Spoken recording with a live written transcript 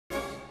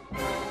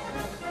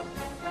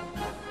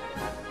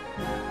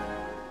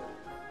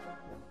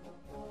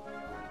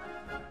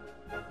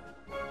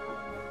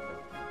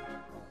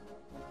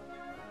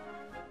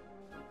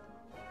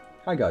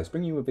Hi guys,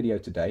 bringing you a video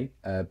today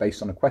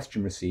based on a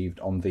question received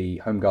on the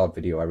Home Guard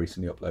video I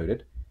recently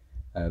uploaded,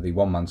 the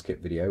one man's kit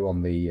video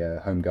on the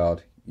Home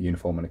Guard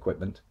uniform and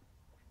equipment,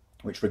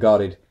 which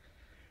regarded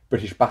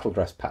British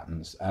battledress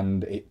patterns,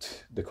 and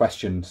the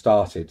question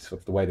started,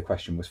 sort of the way the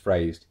question was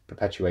phrased,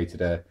 perpetuated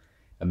a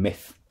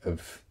myth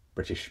of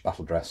British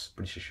battledress,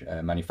 British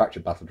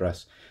manufactured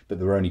battledress, that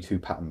there were only two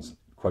patterns,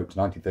 quote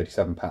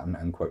 1937 pattern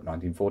and quote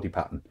 1940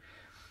 pattern.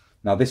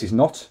 Now this is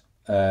not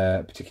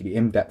a particularly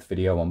in-depth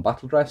video on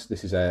battledress.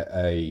 This is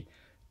a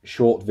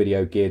short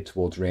video geared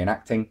towards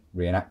reenacting,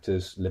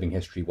 reenactors, living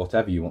history,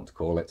 whatever you want to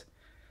call it.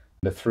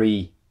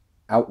 The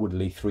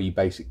outwardly three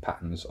basic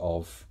patterns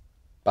of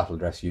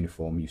battledress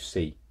uniform you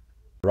see.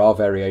 There are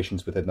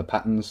variations within the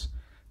patterns.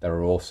 There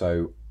are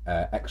also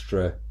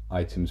extra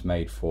items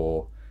made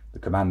for the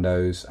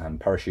commandos and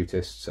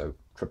parachutists, so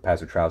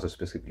pairs of trousers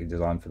specifically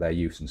designed for their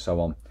use and so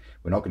on.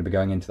 We're not going to be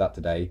going into that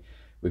today.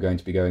 We're going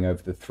to be going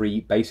over the three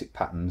basic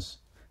patterns.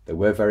 There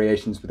were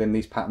variations within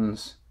these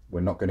patterns.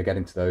 We're not going to get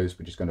into those.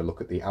 We're just going to look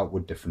at the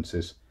outward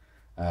differences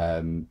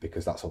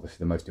because that's obviously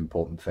the most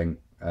important thing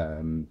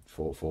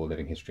for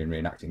living history and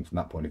reenacting from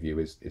that point of view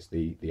is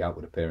the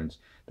outward appearance.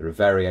 There are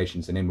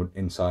variations in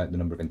inside, the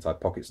number of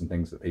inside pockets and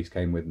things that these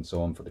came with and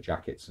so on for the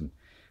jackets, and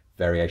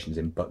variations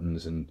in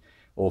buttons and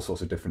all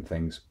sorts of different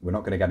things. We're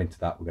not going to get into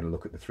that. We're going to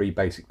look at the three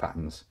basic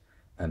patterns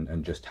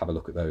and just have a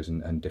look at those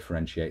and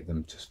differentiate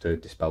them, just to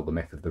dispel the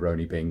myth of there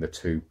only being the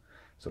two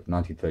sort of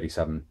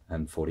 1937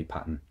 and 40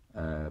 pattern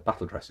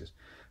battle dresses.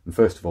 And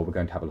first of all, we're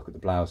going to have a look at the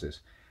blouses.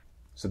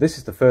 So this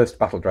is the first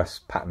battledress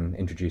pattern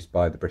introduced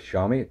by the British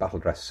Army,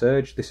 Battledress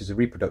Serge. This is a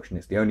reproduction.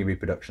 It's the only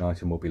reproduction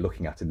item we'll be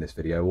looking at in this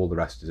video. All the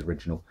rest is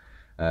original.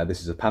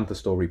 This is a Panther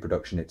Store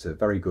reproduction. It's a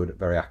very good,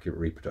 very accurate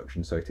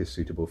reproduction, so it is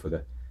suitable for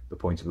the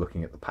point of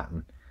looking at the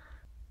pattern.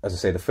 As I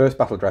say, the first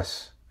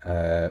battledress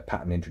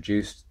pattern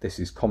introduced, this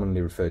is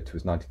commonly referred to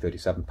as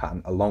 1937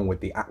 pattern, along with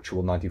the actual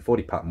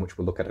 1940 pattern, which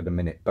we'll look at in a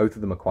minute. Both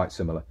of them are quite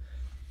similar.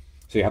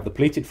 So you have the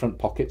pleated front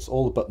pockets.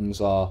 All the buttons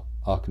are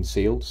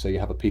concealed, so you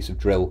have a piece of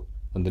drill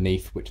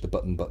underneath which the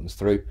button buttons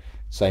through.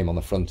 Same on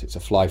the front, it's a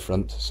fly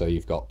front, so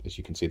you've got, as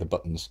you can see, the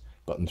buttons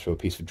button through a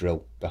piece of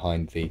drill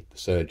behind the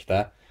Serge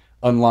there.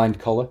 Unlined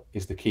collar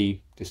is the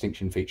key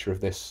distinction feature of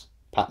this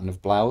pattern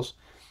of blouse,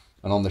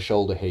 and on the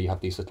shoulder here you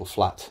have these little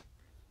flat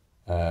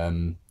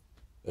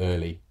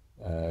early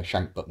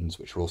shank buttons,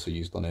 which are also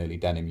used on early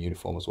denim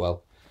uniform as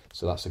well.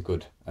 So that's a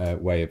good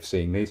way of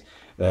seeing these.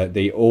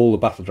 All the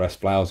battledress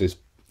blouses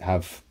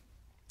that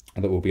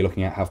we'll be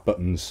looking at have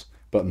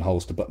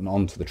buttonholes to button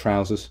onto the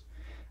trousers,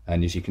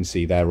 and as you can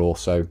see, they're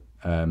also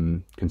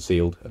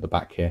concealed at the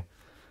back here,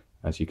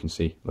 as you can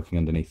see looking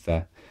underneath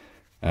there,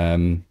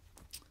 and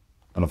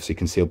obviously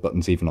concealed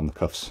buttons even on the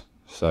cuffs.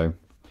 So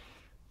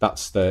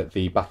that's the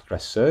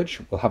battledress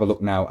Serge. We'll have a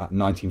look now at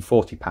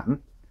 1940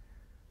 pattern.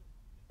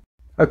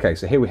 Okay,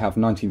 so here we have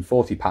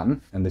 1940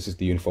 pattern, and this is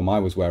the uniform I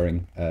was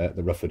wearing at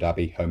the Rufford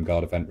Abbey Home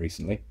Guard event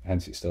recently,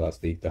 hence it still has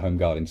the Home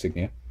Guard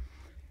insignia.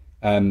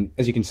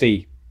 As you can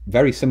see,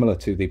 very similar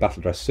to the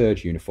battledress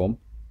Serge uniform.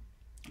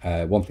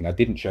 One thing I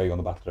didn't show you on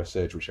the battledress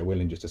Serge, which I will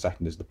in just a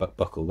second, is the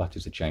buckle. That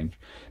is a change.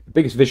 The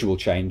biggest visual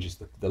change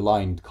is the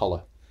lined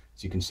collar.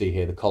 As you can see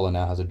here, the collar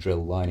now has a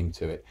drill lining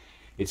to it.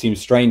 It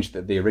seems strange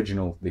that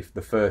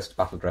the first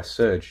battledress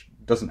Serge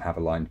doesn't have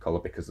a lined collar,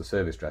 because the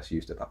service dress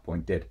used at that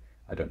point did.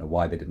 I don't know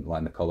why they didn't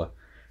line the collar,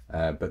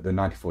 but the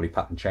 1940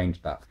 pattern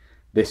changed that.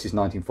 This is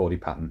 1940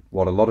 pattern.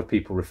 What a lot of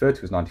people refer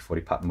to as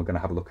 1940 pattern, we're going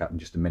to have a look at in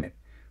just a minute,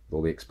 with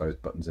all the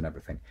exposed buttons and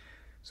everything.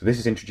 So this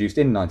is introduced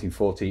in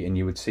 1940, and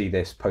you would see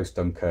this post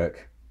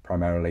Dunkirk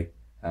primarily,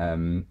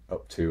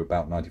 up to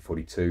about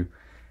 1942.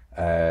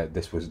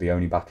 This was the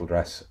only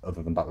battledress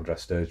other than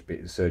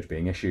battledress Serge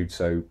being issued,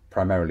 so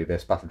primarily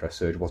this battledress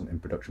Serge wasn't in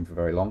production for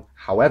very long.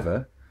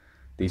 However,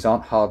 these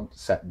aren't hard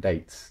set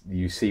dates.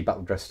 You see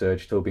battledress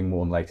Serge still being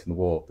worn late in the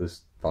war.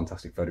 There's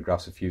fantastic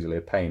photographs of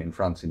Fusilier Payne in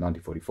France in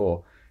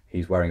 1944.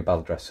 He's wearing a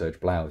battledress Serge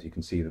blouse. You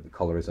can see that the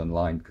collar is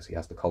unlined because he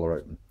has the collar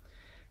open.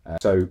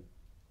 So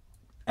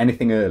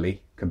anything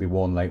early can be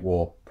worn late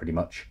war, pretty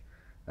much.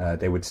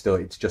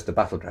 It's just a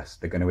battledress.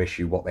 They're going to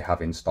issue what they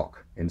have in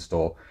stock, in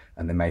store,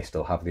 and they may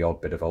still have the odd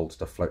bit of old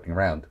stuff floating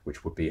around,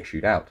 which would be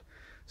issued out.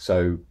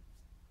 So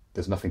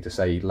there's nothing to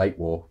say late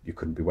war you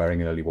couldn't be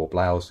wearing an early war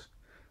blouse,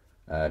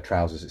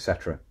 trousers,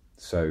 etc.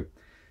 So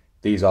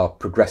these are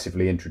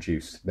progressively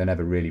introduced. They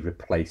never really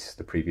replace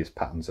the previous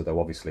patterns, although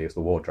obviously as the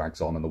war drags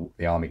on and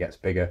the army gets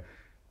bigger,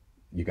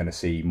 you're going to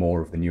see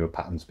more of the newer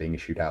patterns being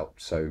issued out.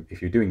 So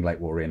if you're doing late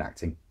war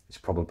reenacting, it's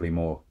probably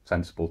more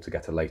sensible to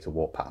get a later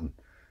war pattern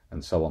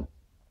and so on.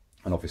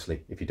 And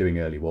obviously if you're doing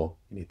early war,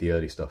 you need the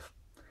early stuff.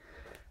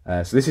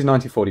 So this is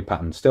 1940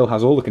 pattern. Still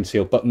has all the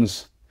concealed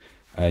buttons,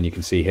 and you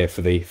can see here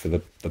for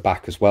the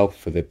back as well,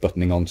 for the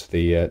buttoning onto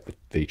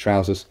the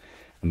trousers.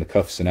 And the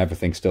cuffs and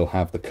everything still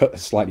have, the cut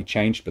has slightly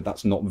changed, but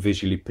that's not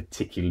visually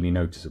particularly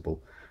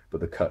noticeable, but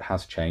the cut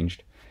has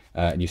changed.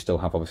 And you still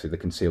have obviously the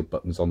concealed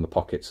buttons on the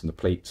pockets and the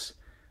pleats,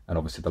 and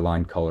obviously the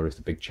lined collar is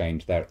the big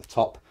change there at the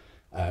top.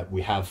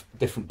 We have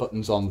different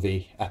buttons on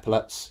the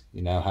epaulets.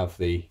 You now have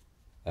the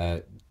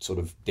sort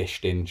of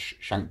dished in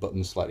shank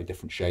buttons, slightly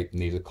different shape,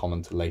 and these are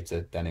common to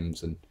later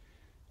denims, and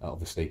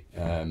obviously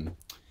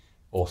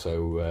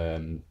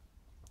also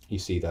you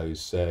see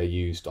those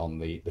used on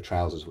the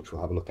trousers, which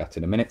we'll have a look at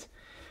in a minute.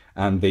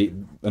 And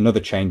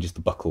another change is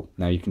the buckle.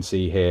 Now you can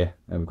see here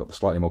we've got the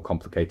slightly more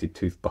complicated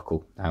tooth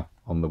buckle now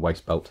on the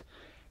waist belt,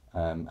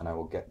 and I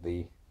will get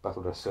the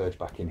Battledress Surge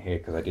back in here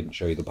because I didn't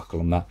show you the buckle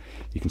on that.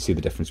 You can see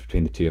the difference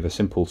between the two. You have a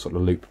simple sort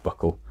of loop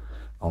buckle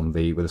on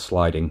with a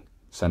sliding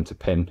centre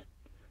pin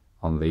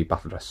on the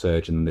Battledress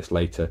Surge, and this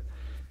later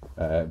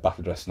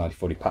Battledress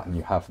 1940 pattern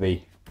you have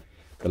the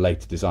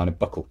later design of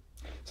buckle.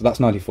 So that's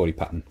 1940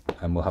 pattern,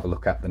 and we'll have a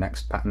look at the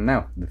next pattern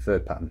now, the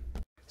third pattern.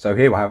 So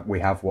here we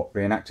have what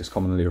reenactors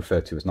commonly refer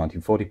to as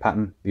 1940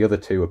 pattern. The other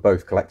two are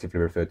both collectively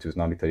referred to as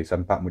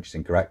 1937 pattern, which is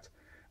incorrect,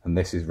 and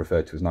this is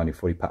referred to as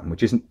 1940 pattern,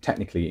 which isn't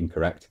technically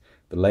incorrect.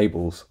 The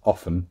labels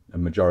often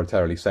and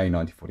majoritarily say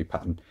 1940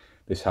 pattern.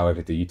 This,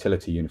 however, is the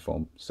utility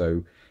uniform.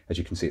 So as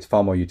you can see, it's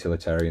far more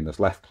utilitarian. There's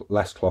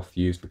less cloth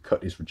used, the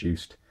cut is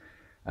reduced.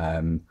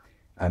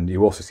 And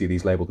you also see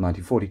these labelled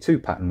 1942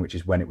 pattern, which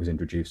is when it was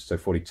introduced, so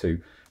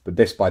 42. But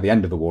this, by the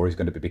end of the war, is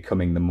going to be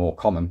becoming the more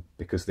common,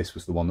 because this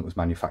was the one that was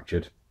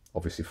manufactured,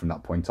 obviously, from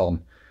that point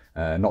on.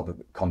 Not that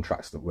the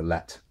contracts that were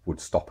let would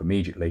stop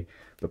immediately,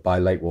 but by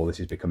late war, this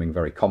is becoming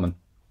very common.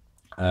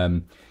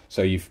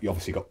 So you've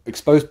obviously got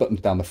exposed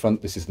buttons down the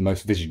front. This is the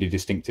most visually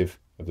distinctive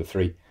of the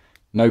three.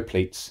 No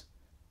pleats,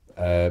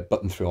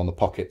 button through on the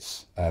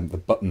pockets. The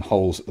button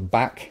holes at the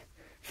back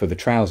for the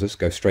trousers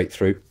go straight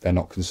through. They're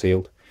not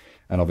concealed.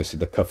 And obviously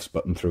the cuffs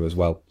button through as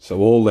well. So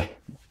all the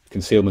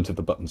concealment of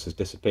the buttons has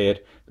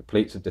disappeared. The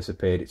pleats have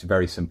disappeared. It's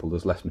very simple.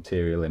 There's less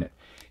material in it.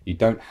 You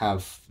don't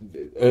have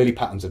early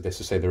patterns of this.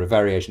 To say there are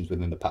variations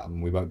within the pattern.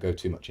 We won't go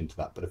too much into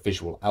that, but a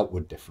visual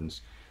outward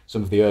difference.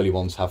 Some of the early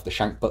ones have the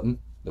shank button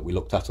that we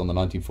looked at on the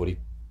 1940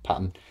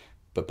 pattern,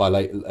 but by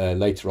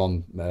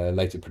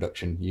later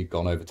production, you've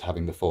gone over to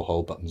having the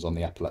 4-hole buttons on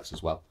the epaulets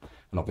as well,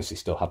 and obviously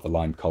still have the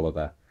lined collar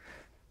there.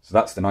 So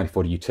that's the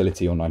 1940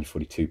 utility or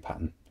 1942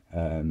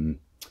 pattern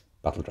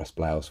Battledress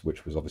blouse,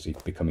 which was obviously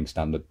becoming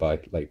standard by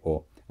late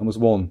war and was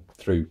worn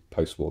through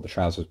post-war. The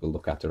trousers we'll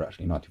look at are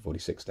actually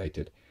 1946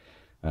 dated,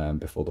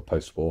 before the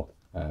post-war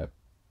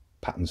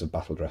patterns of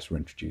Battledress were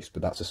introduced,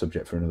 but that's a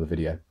subject for another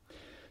video.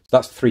 So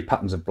that's the three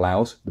patterns of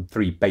blouse, the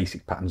three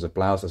basic patterns of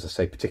blouse. As I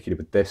say, particularly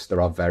with this, there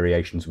are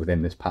variations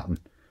within this pattern,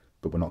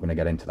 but we're not going to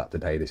get into that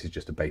today. This is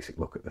just a basic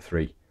look at the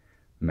three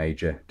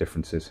major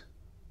differences.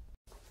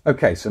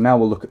 Okay, so now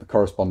we'll look at the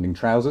corresponding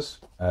trousers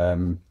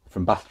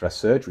from Battledress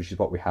Surge, which is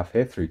what we have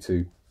here, through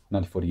to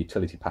 1940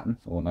 utility pattern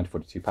or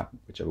 1942 pattern,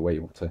 whichever way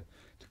you want to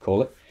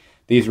call it.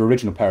 These are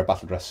original pair of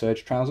Battledress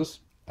Surge trousers.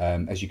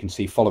 As you can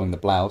see, following the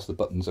blouse, the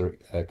buttons are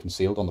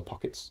concealed on the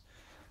pockets.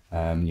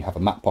 You have a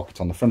mat pocket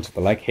on the front of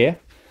the leg here,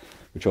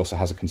 which also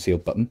has a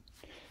concealed button.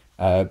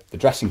 The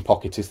dressing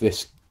pocket is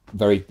this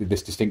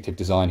distinctive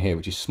design here,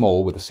 which is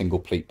small with a single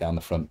pleat down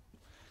the front,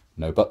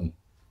 no button.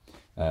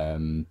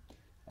 And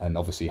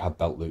obviously you have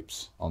belt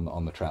loops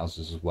on the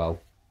trousers as well,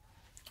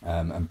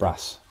 and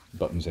brass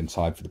buttons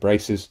inside for the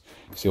braces.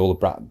 You see all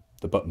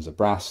the buttons are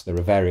brass. There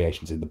are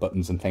variations in the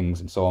buttons and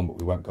things and so on, but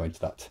we won't go into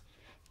that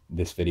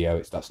this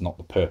video. That's not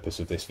the purpose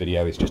of this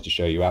video. It's just to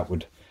show you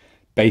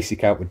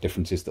basic outward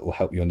differences that will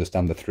help you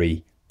understand the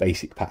three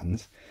basic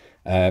patterns.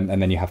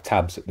 And then you have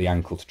tabs at the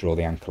ankle to draw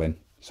the ankle in,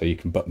 so you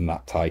can button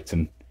that tight,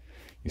 and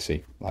you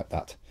see, like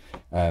that.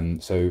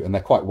 And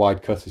they're quite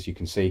wide cut, as you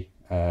can see,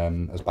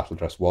 as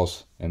Battledress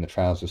was in the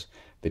trousers.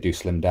 They do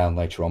slim down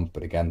later on,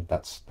 but again,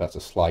 that's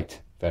a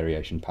slight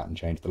variation, pattern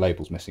change. The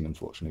label's missing,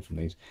 unfortunately, from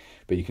these,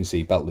 but you can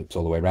see belt loops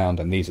all the way around,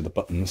 and these are the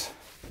buttons.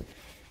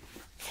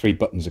 3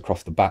 buttons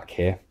across the back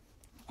here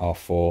are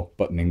for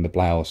buttoning the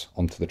blouse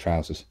onto the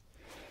trousers,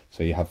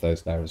 so you have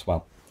those there as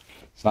well.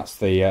 So that's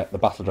the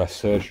Battledress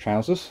Surge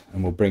trousers,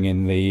 and we'll bring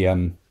in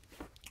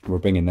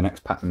the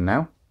next pattern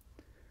now.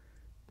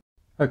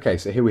 Okay,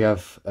 so here we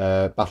have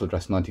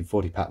Battledress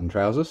 1940 pattern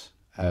trousers.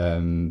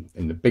 And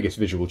the biggest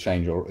visual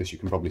change, or as you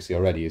can probably see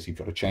already, is you've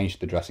got to change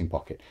the dressing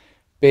pocket.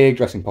 Big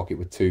dressing pocket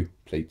with 2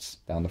 pleats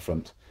down the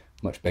front,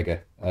 much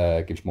bigger,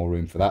 gives more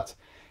room for that.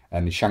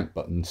 And the shank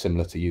button,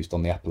 similar to used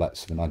on the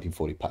epaulets of the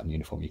 1940 pattern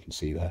uniform, you can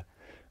see there.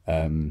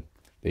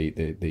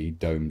 The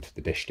domed,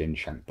 the dished-in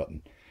shank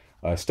button.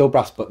 Still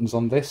brass buttons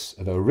on this,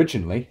 although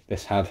originally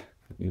this had,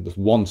 there's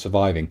one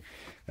surviving.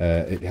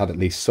 It had at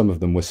least some of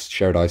them was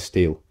showed-eye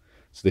steel.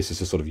 So this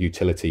is a sort of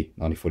utility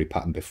 1940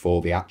 pattern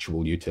before the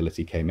actual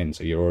utility came in.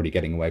 So you're already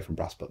getting away from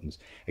brass buttons.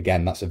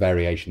 Again, that's a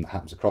variation that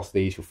happens across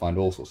these. You'll find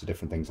all sorts of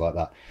different things like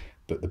that.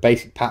 But the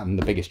basic pattern,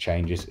 the biggest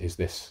change is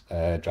this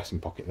dressing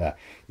pocket there.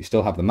 You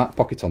still have the mat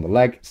pocket on the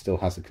leg, it still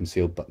has the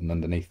concealed button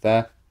underneath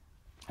there.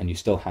 And you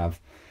still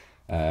have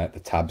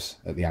the tabs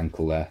at the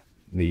ankle there.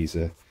 These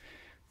are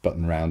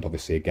button round,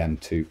 obviously, again,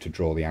 to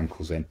draw the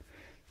ankles in.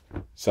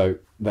 So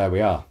there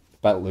we are.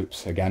 Belt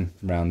loops, again,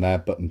 around there,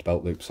 buttoned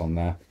belt loops on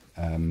there.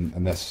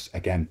 And this,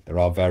 again, there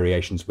are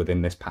variations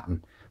within this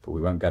pattern, but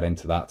we won't get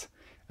into that.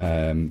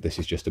 This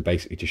is just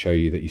basically to show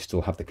you that you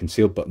still have the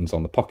concealed buttons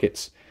on the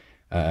pockets,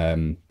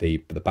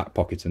 the back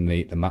pocket and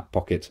the map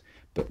pocket,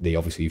 but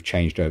obviously you've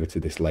changed over to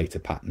this later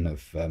pattern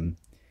of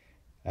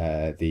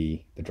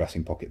the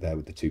dressing pocket there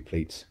with the 2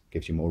 pleats.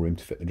 Gives you more room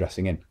to fit the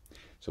dressing in.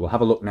 So we'll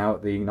have a look now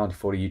at the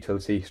 1940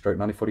 utility stroke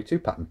 1942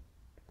 pattern.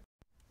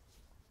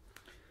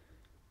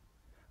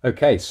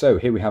 Okay, so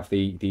here we have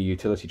the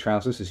utility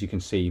trousers. As you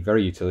can see,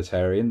 very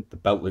utilitarian. The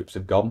belt loops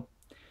have gone.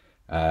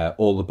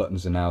 All the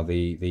buttons are now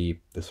the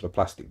sort of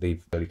plastic, the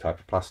early type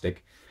of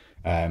plastic.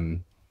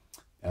 You've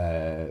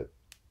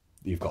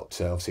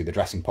got obviously the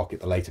dressing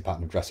pocket, the later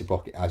pattern of dressing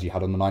pocket as you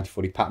had on the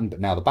 1940 pattern,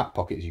 but now the back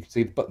pocket, as you can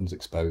see, the button's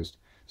exposed.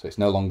 So it's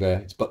no longer,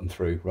 it's button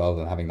through rather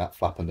than having that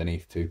flap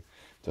underneath to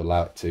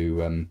allow it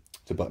to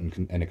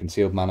button in a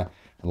concealed manner.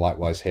 And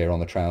likewise here on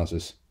the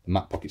trousers, the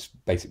map pocket's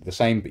basically the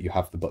same, but you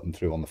have the button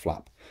through on the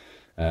flap.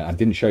 I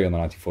didn't show you on the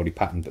 1940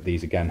 pattern, but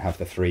these again have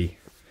the 3.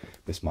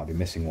 This might be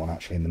missing one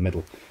actually in the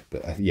middle,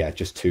 but yeah,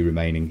 just 2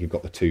 remaining. You've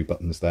got the 2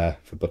 buttons there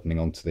for buttoning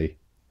onto the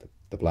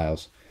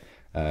blouse.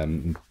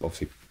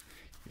 Obviously,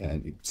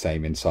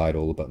 same inside.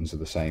 All the buttons are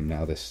the same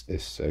now.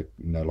 This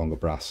no longer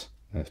brass.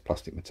 It's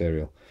plastic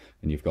material,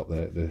 and you've got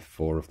the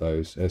 4 of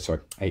those. Sorry,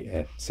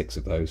 6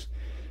 of those.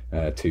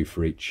 2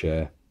 for each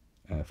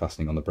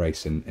fastening on the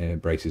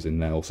braces in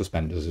there, or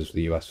suspenders as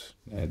the US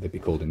they'd be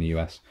called in the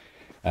US.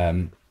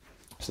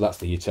 So that's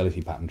the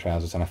utility pattern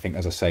trousers, and I think,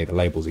 as I say, the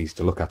label's easy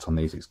to look at on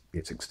these.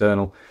 It's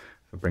external.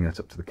 If I bring that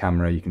up to the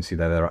camera, you can see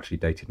they're actually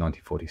dated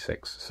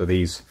 1946. So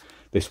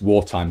this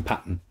wartime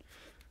pattern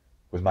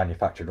was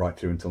manufactured right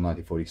through until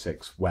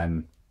 1946,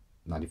 when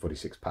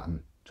 1946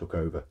 pattern took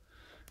over.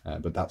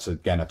 But that's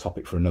again a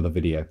topic for another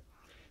video.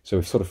 So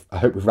we've I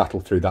hope we've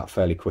rattled through that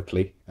fairly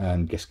quickly,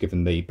 and just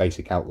given the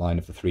basic outline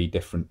of the 3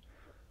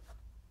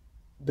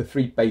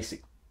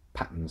 basic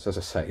patterns. As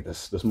I say,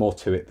 there's more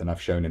to it than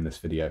I've shown in this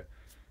video.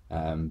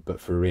 But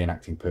for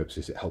reenacting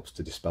purposes, it helps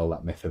to dispel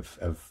that myth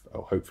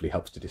or hopefully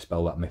helps to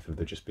dispel that myth of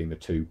there just being the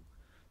 2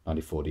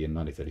 1940 and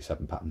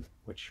 1937 pattern,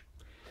 which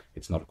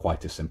it's not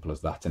quite as simple as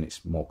that, and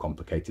it's more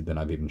complicated than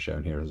I've even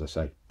shown here, as I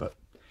say. But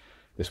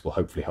this will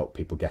hopefully help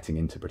people getting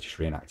into British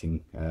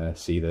reenacting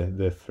see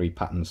the 3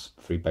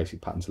 basic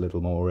patterns a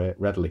little more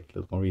readily, a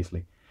little more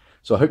easily.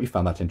 So I hope you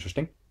found that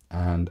interesting,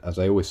 and as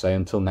I always say,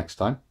 until next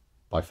time,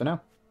 bye for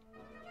now.